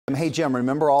Hey Jim,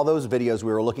 remember all those videos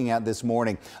we were looking at this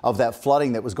morning of that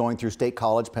flooding that was going through State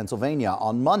College, Pennsylvania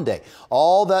on Monday?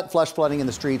 All that flash flooding in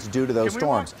the streets due to those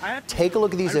storms. Take a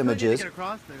look at these images.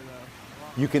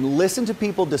 You can listen to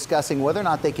people discussing whether or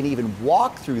not they can even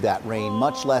walk through that rain,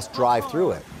 much less drive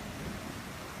through it.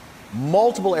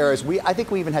 Multiple areas, I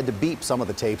think we even had to beep some of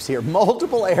the tapes here.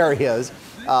 Multiple areas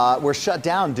were shut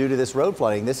down due to this road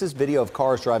flooding. This is video of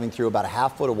cars driving through about a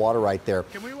half foot of water right there.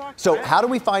 So how do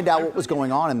we find out what was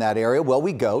going on in that area? Well,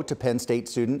 we go to Penn State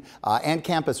student and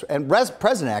campus and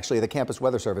president actually of the Campus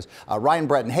Weather Service, Ryan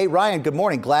Breton. Hey Ryan, good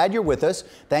morning. Glad you're with us.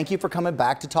 Thank you for coming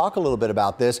back to talk a little bit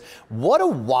about this. What a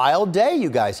wild day you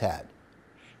guys had.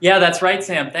 Yeah, that's right,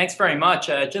 Sam. Thanks very much.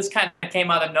 It just kind of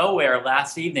came out of nowhere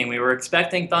last evening. We were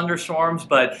expecting thunderstorms,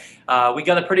 but we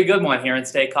got a pretty good one here in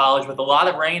State College with a lot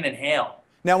of rain and hail.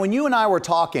 Now, when you and I were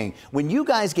talking, when you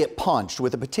guys get punched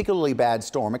with a particularly bad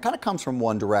storm, it kind of comes from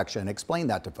one direction. Explain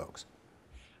that to folks.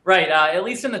 Right. At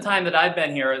least in the time that I've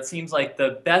been here, it seems like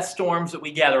the best storms that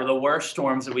we get or the worst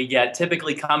storms that we get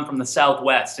typically come from the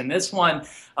southwest. And this one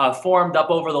formed up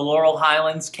over the Laurel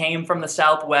Highlands, came from the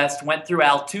southwest, went through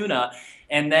Altoona,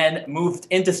 and then moved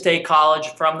into State College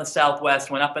from the southwest,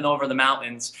 went up and over the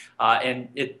mountains, and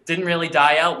it didn't really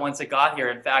die out once it got here.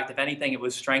 In fact, if anything, it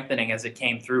was strengthening as it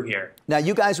came through here. Now,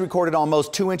 you guys recorded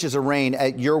almost 2 inches of rain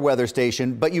at your weather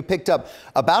station, but you picked up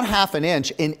about ½ an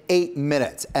inch in 8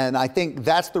 minutes, and I think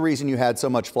that's the reason you had so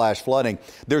much flash flooding.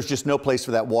 There's just no place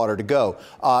for that water to go.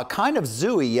 Kind of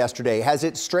zooey yesterday. Has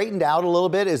it straightened out a little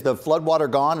bit? Is the floodwater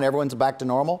gone and everyone's back to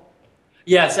normal?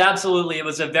 Yes, absolutely. It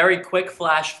was a very quick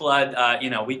flash flood.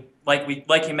 Like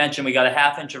you mentioned, we got a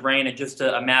 ½ inch of rain in just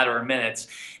a matter of minutes,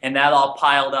 and that all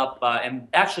piled up. And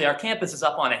actually, our campus is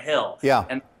up on a hill. Yeah.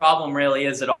 And the problem really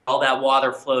is that all that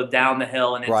water flowed down the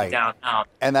hill and into downtown.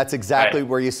 And that's exactly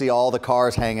where you see all the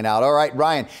cars hanging out. All right,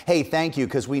 Ryan. Hey, thank you,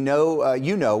 because we know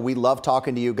we love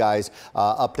talking to you guys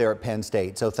up there at Penn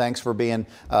State. So thanks for being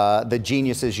the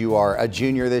geniuses you are. A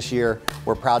junior this year.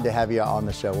 We're proud to have you on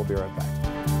the show. We'll be right back.